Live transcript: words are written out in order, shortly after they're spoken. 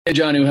Hey,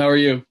 Johnny, how are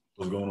you?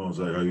 What's going on,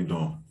 Zach? How you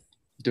doing?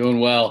 Doing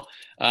well.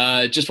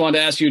 Just wanted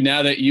to ask you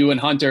now that you and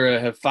Hunter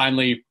have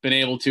finally been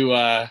able to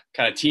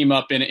kind of team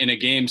up in a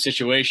game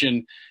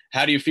situation,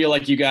 how do you feel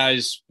like you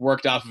guys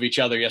worked off of each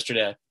other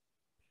yesterday?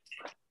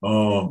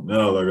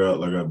 Now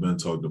like I've been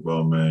talked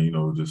about,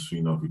 man. Just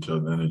feeding off each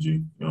other's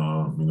energy.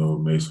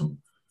 Made some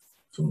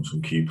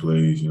key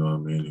plays. You know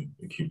what I mean,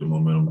 and keep the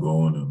momentum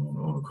going, and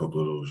on a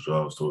couple of those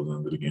drives towards the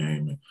end of the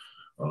game. And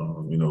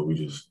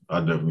I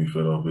definitely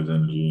fed off his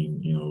energy,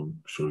 and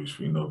sure he's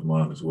feeding off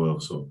mine as well.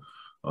 So,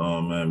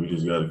 man, we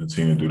just got to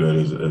continue to do that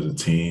as a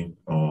team.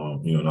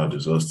 Not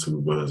just us two,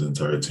 but as an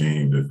entire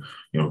team to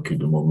keep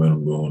the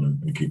momentum going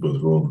and keep us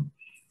rolling.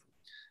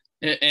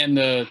 And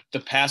the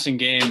passing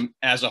game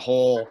as a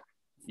whole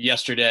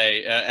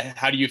yesterday,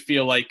 how do you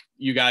feel like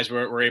you guys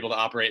were able to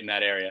operate in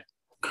that area?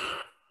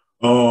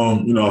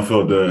 I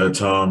felt that at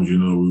times, we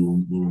were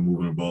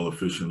moving the ball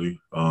efficiently.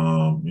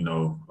 I'm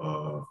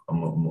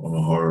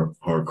a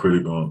hard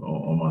critic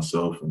on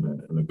myself and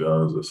the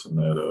guys that's in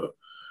that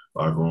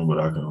locker room, but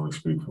I can only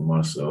speak for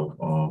myself.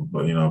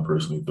 But I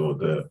personally thought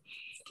that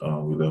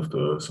we left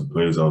some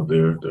plays out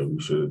there that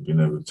we should have been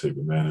able to take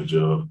advantage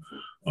of.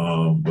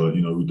 But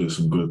we did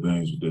some good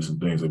things. We did some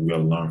things that we got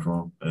to learn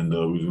from, and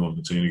we're just going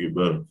to continue to get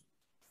better.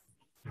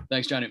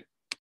 Thanks, Johnny.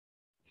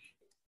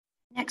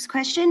 Next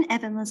question,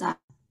 Evan Lazar.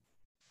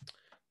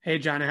 Hey,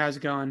 Johnny, how's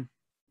it going?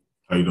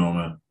 How you doing,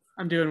 man?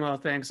 I'm doing well,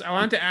 thanks. I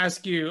wanted to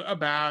ask you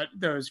about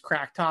those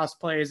crack toss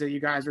plays that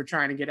you guys were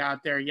trying to get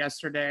out there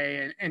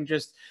yesterday and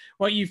just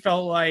what you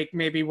felt like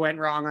maybe went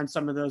wrong on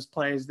some of those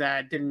plays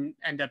that didn't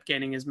end up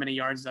gaining as many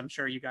yards as I'm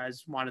sure you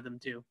guys wanted them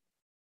to.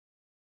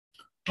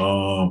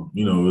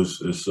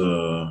 It's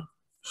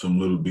some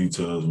little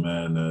details,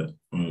 man, that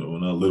well,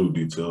 not little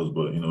details,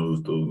 but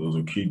those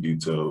are key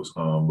details.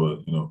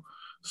 But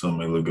some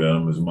may look at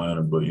them as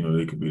minor, but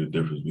they could be the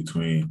difference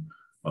between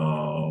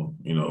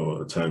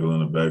a tackle in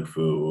the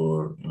backfield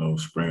or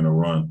spraying a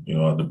run,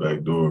 out the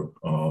back door.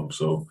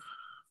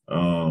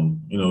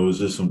 It's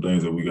just some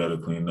things that we got to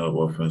clean up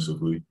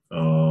offensively,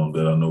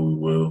 that I know we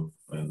will,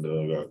 and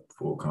got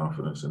full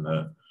confidence in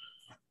that.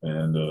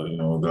 And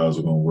guys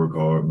are gonna work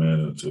hard,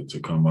 man, to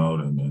come out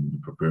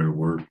and prepare to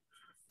work.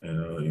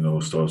 And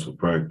it starts with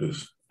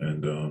practice,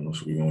 and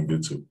that's what we're gonna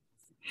get to.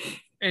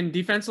 And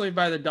defensively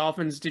by the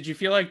Dolphins, did you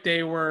feel like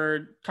they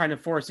were kind of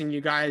forcing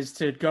you guys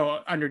to go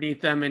underneath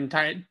them and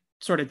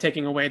sort of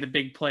taking away the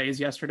big plays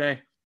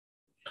yesterday?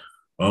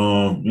 Give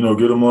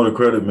them all the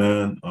credit,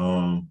 man.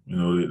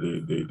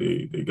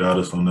 They got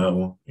us on that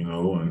one,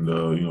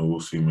 and we'll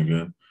see them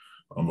again.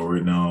 But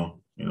right now,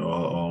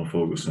 all I'm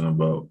focusing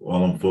about,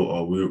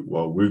 all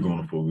we're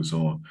going to focus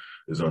on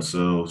is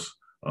ourselves,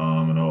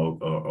 and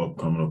our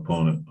upcoming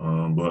opponent.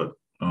 But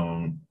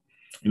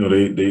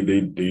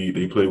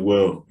they play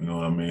well. You know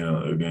what I mean?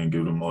 Again,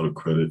 give them all the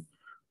credit.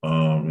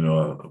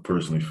 I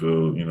personally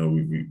feel,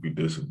 we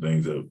did some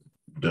things that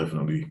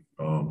definitely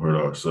hurt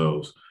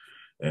ourselves.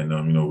 And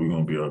we're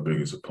gonna be our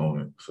biggest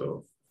opponent.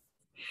 So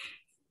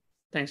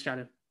Thanks,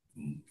 Johnny.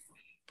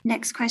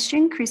 Next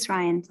question, Chris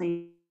Ryan,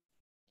 please.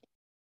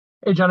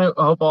 Hey, Johnny,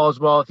 I hope all is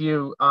well with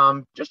you.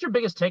 Just your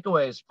biggest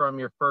takeaways from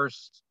your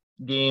first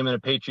game in a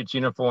Patriots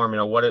uniform,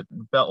 what it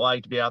felt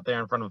like to be out there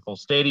in front of a full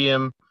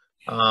stadium.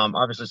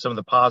 Obviously some of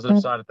the positive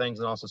side of things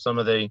and also some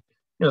of the,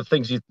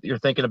 things you're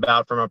thinking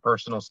about from a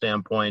personal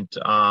standpoint,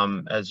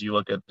 as you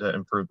look at the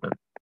improvement.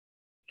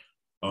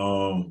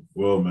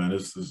 Well, man,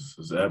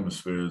 this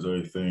atmosphere is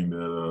everything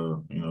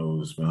that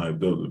it's been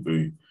hyped up to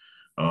be.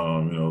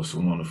 It's a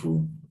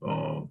wonderful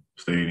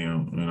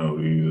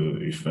stadium.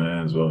 These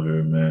fans out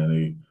here,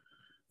 man,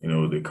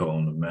 they call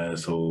them the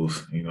mass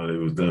holes. They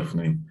was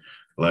definitely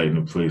lighting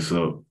the place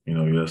up.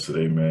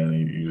 Yesterday, man,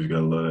 you just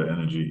got a lot of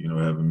energy.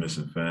 Having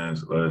missing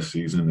fans last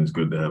season, it's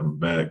good to have them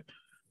back.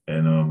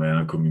 And man,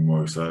 I couldn't be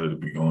more excited to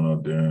be going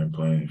out there and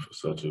playing for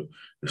such a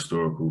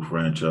historical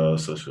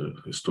franchise, such a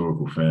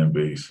historical fan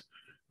base.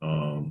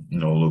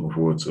 Looking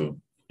forward to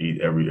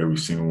eat every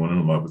single one of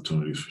them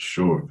opportunities for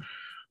sure.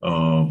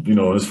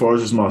 As far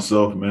as just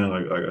myself, man,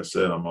 like I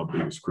said, I'm my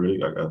biggest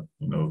critic. I got,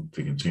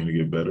 to continue to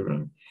get better,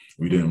 and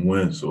we didn't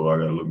win, so I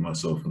got to look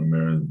myself in the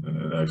mirror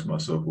and ask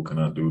myself, what can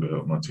I do to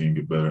help my team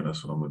get better? And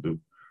that's what I'm gonna do.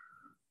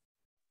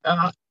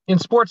 In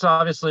sports,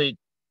 obviously,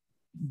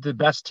 the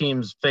best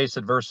teams face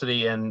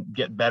adversity and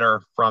get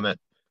better from it.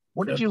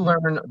 What did you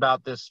learn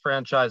about this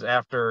franchise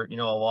after, a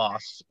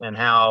loss and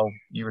how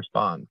you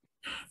respond?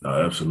 No,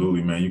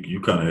 absolutely, man.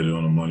 You kind of hit it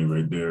on the money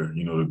right there.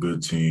 The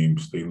good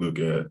teams, they look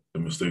at the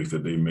mistakes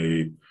that they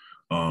made,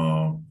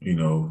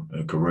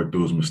 and correct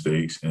those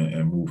mistakes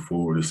and move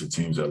forward. It's the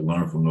teams that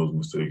learn from those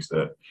mistakes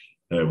that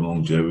have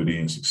longevity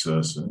and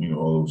success and,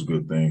 all those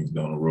good things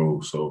down the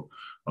road. So,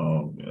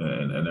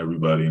 and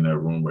everybody in that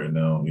room right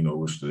now,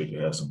 wish they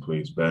could have some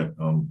plays back.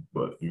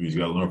 But you just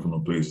got to learn from the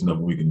plays. There's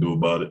nothing we can do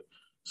about it.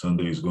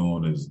 Sunday is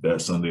gone, is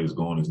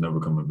never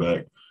coming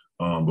back.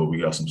 But we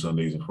got some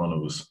Sundays in front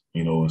of us,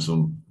 and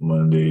some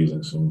Mondays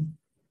and some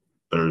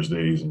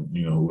Thursdays and,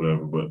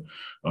 whatever. But,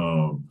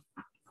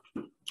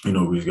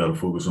 we just got to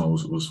focus on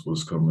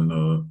what's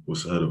coming,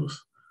 what's ahead of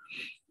us.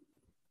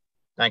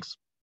 Thanks.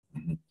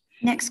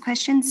 Next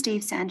question,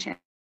 Steve Sanchez.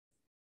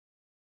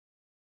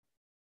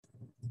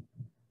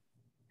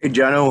 Hey,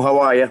 Jono, how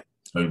are you?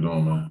 How you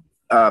doing,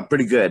 man?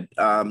 Pretty good.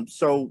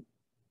 So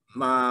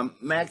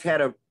Mac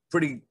had a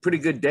pretty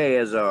good day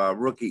as a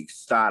rookie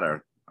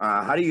starter.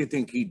 How do you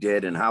think he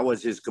did, and how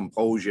was his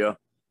composure,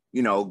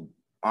 on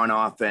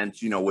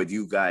offense, with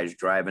you guys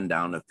driving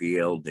down the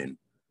field and,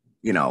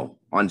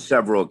 on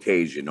several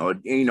occasions? Or,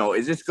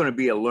 is this going to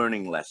be a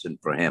learning lesson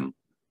for him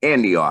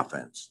and the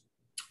offense?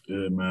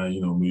 Yeah, man.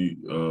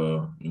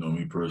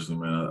 Me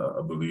personally, man.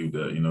 I believe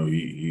that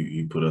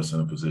he put us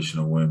in a position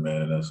to win,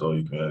 man. And that's all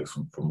you can ask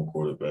from a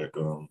quarterback.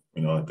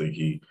 I think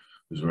he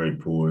was very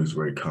poised,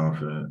 very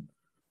confident.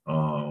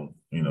 And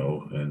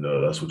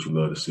that's what you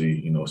love to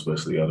see.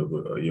 Especially out of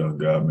a young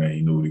guy, man.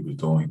 He knew what he was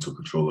doing. He took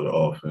control of the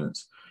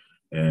offense,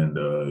 and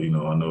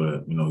I know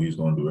that he's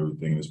going to do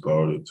everything in his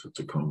power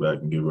to come back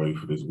and get ready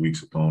for this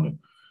week's opponent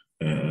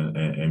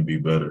and be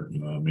better.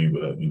 You know what I mean?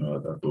 But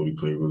I thought he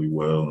played really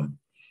well, and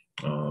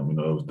it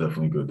was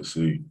definitely good to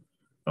see.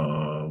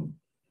 I'm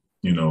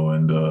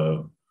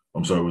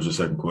sorry, what was your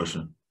second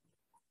question?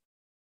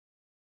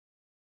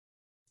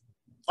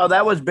 Oh,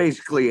 that was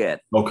basically it.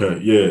 Okay,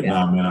 yeah.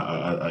 Nah, man.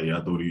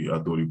 I thought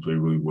he played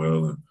really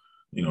well, and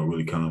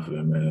really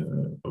confident, man.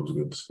 And it was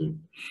good to see.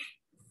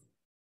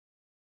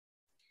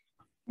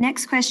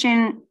 Next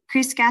question,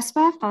 Chris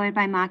Gaspar, followed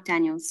by Mark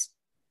Daniels.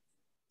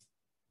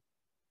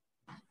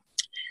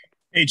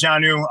 Hey,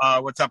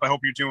 Jonnu, what's up? I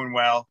hope you're doing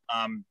well.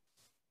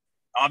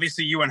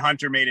 Obviously, you and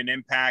Hunter made an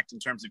impact in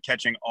terms of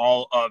catching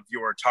all of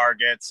your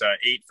targets,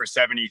 8 for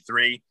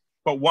 73.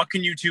 But what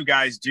can you two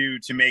guys do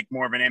to make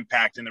more of an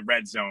impact in the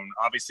red zone?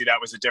 Obviously,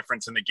 that was a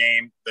difference in the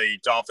game. The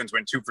Dolphins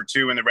went 2 for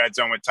 2 in the red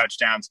zone with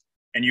touchdowns,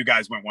 and you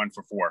guys went 1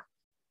 for 4.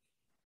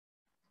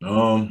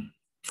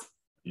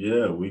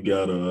 Yeah, we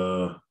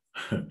gotta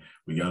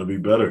be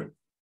better.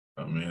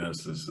 I mean,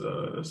 that's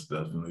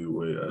definitely the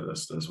way.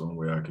 That's one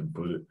way I can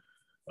put it.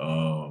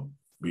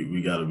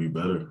 We got to be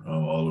better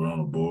all around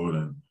the board,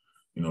 and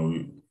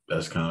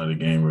that's kind of the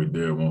game right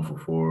there. 1 for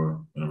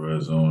 4 in the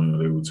red zone.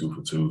 They were 2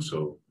 for 2,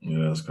 so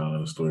that's kind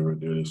of the story right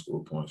there. They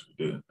scored points, we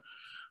didn't.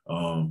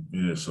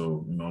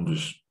 So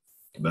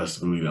that's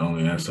really the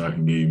only answer I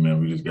can give you, man.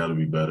 We just got to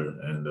be better,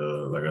 and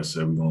like I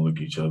said, we're gonna look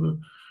each other.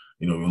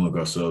 We're gonna look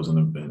ourselves in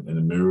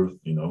the mirror,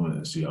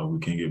 and see how we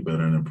can get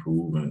better and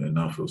improve, and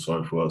not feel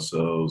sorry for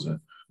ourselves,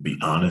 and be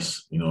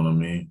honest. You know what I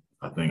mean?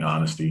 I think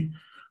honesty,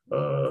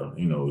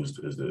 is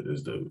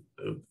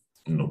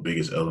the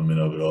biggest element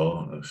of it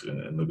all,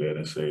 and look at it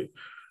and say,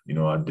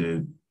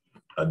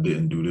 I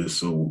didn't do this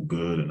so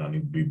good, and I need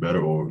to be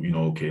better, or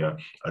okay,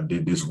 I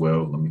did this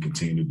well. Let me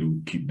continue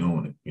to keep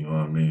doing it. You know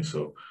what I mean?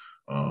 So,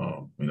 I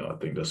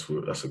think that's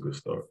a good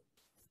start.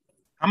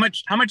 How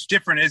much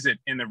different is it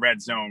in the red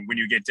zone when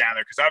you get down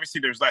there? Because obviously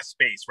there's less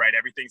space, right?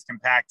 Everything's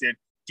compacted.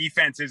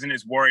 Defense isn't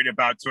as worried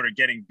about sort of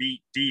getting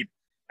beat deep.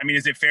 I mean,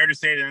 is it fair to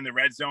say that in the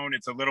red zone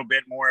it's a little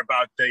bit more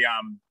about the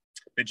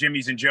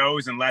Jimmies and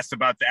Joes and less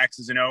about the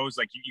X's and O's?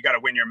 Like you got to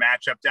win your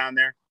matchup down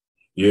there.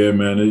 Yeah,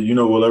 man.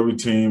 Every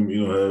team,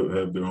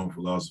 have their own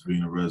philosophy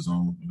in the red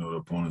zone. The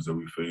opponents that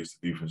we face,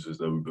 the defenses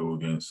that we go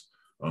against,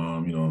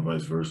 and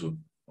vice versa.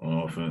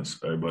 On offense,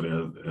 everybody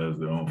has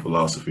their own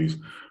philosophies.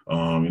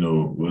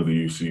 Whether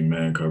you see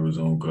man coverage,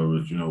 zone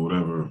coverage,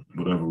 whatever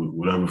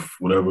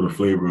the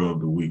flavor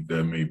of the week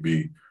that may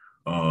be.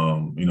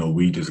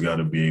 We just got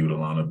to be able to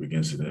line up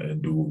against it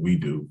and do what we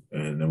do,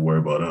 and then worry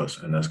about us.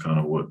 And that's kind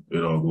of what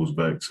it all goes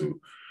back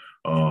to.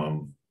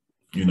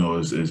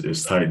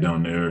 It's tight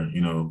down there.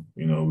 We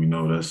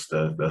know that's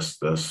kind of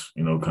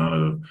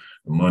the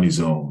money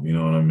zone. You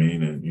know what I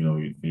mean? And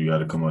you got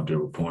to come out there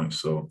with points.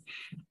 So,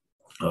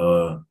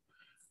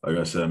 like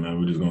I said, man,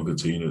 we're just gonna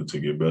continue to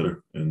get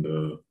better and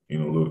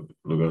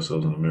look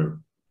ourselves in the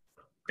mirror.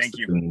 Thank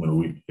you. Of the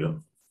week, yeah.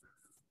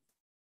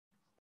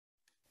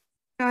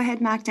 Go ahead,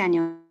 Mark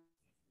Daniel.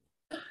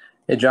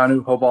 Hey,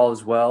 Jonnu, hope all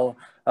is well.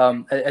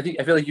 I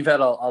feel like you've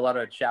had a lot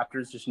of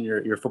chapters just in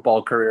your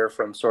football career,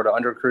 from sort of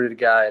under-recruited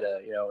guy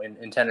to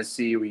in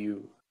Tennessee, where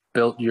you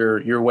built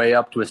your way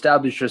up to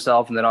establish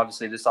yourself, and then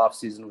obviously this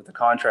offseason with the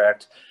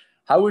contract.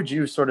 How would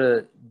you sort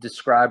of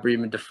describe or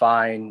even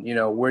define,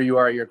 where you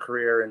are in your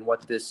career and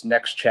what this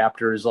next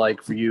chapter is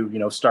like for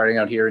you, starting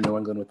out here in New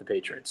England with the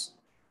Patriots?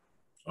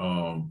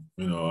 I'm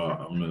in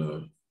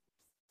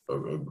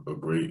a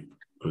great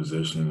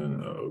position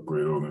and a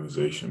great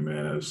organization,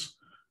 man. It's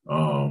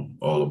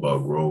all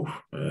about growth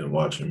and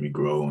watching me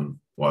grow and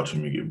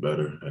watching me get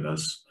better. And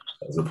that's,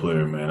 as a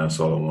player, man, that's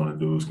all I want to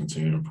do is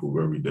continue to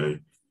improve every day.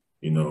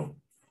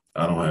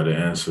 I don't have the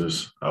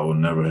answers. I will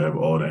never have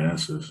all the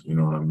answers. You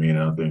know what I mean?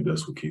 And I think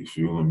that's what keeps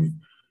fueling me.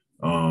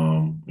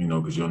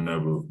 Because you'll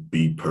never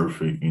be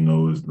perfect.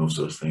 There's no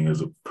such thing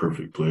as a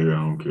perfect player. I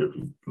don't care if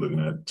you're looking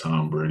at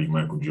Tom Brady,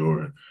 Michael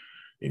Jordan,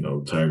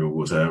 Tiger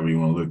Woods, however you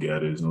want to look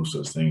at it. There's no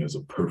such thing as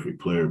a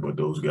perfect player, but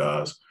those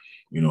guys,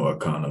 are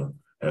kind of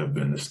have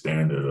been the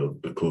standard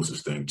of the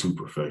closest thing to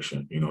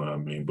perfection. You know what I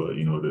mean? But,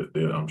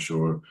 I'm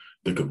sure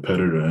the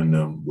competitor in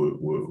them would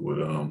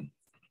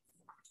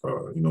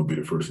be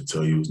the first to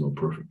tell you he's no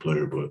perfect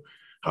player, but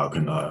how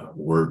can I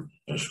work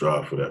and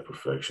strive for that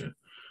perfection?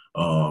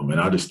 And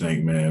I just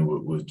think, man,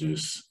 with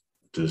just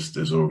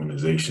this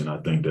organization, I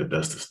think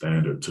that's the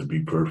standard to be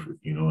perfect.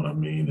 You know what I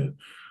mean? And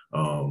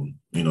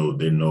they know,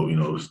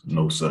 there's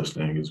no such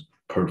thing as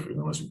perfect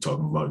unless we're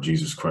talking about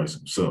Jesus Christ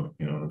himself.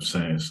 You know what I'm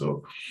saying?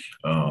 So,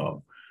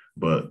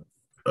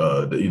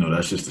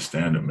 that's just the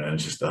standard, man.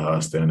 It's just the high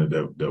standard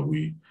that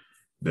we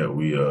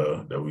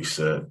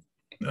set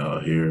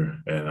here,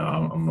 and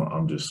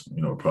I'm just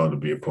proud to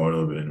be a part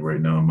of it. And right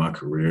now in my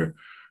career,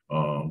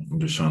 I'm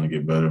just trying to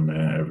get better,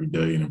 man, every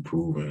day and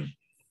improve. And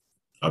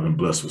I've been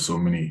blessed with so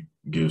many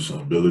gifts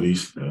and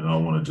abilities, and I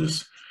want to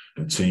just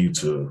continue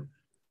to,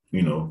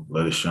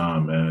 let it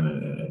shine,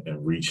 man,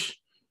 and reach,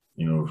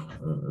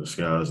 the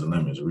sky's the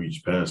limit,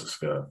 reach past the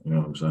sky. You know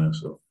what I'm saying?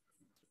 So.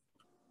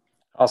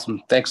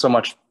 Awesome. Thanks so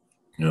much.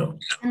 Yeah.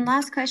 And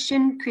last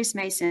question, Chris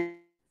Mason.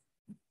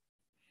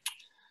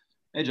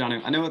 Hey,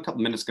 Johnny, I know a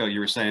couple minutes ago you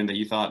were saying that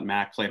you thought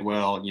Mac played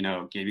well,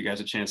 gave you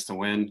guys a chance to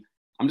win.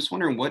 I'm just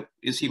wondering, what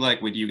is he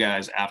like with you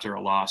guys after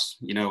a loss?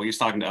 He was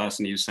talking to us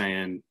and he was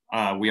saying,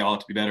 we all have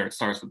to be better. It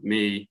starts with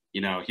me.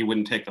 He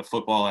wouldn't take the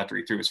football after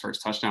he threw his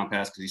first touchdown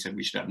pass because he said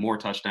we should have more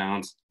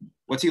touchdowns.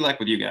 What's he like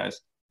with you guys?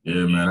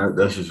 Yeah, man,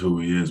 that's just who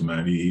he is,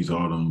 man. He's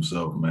hard on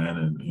himself, man.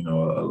 And,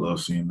 I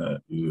love seeing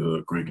that. He's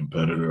a great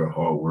competitor, a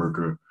hard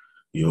worker.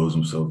 He holds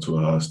himself to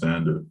a high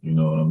standard, you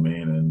know what I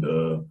mean? And,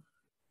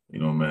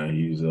 man,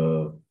 he's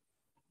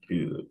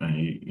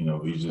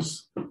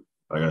just,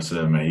 like I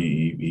said, man,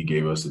 he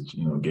gave us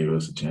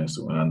a chance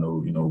to win. I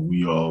know,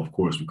 we all, of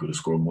course, we could have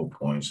scored more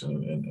points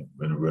in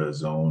the red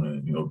zone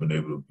and, been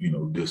able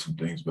to, did some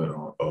things better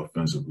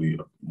offensively,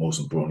 most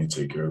importantly,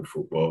 take care of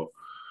football.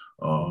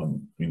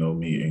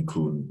 Me,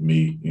 including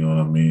me, you know what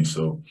I mean?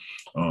 So,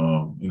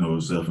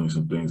 it's definitely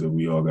some things that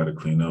we all got to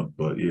clean up.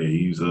 But yeah,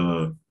 he's,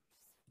 man,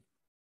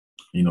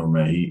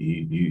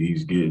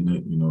 he's getting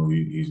it,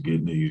 he's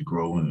getting it, he's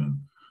growing,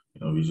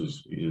 and, he's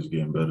just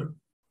getting better.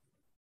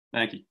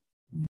 Thank you.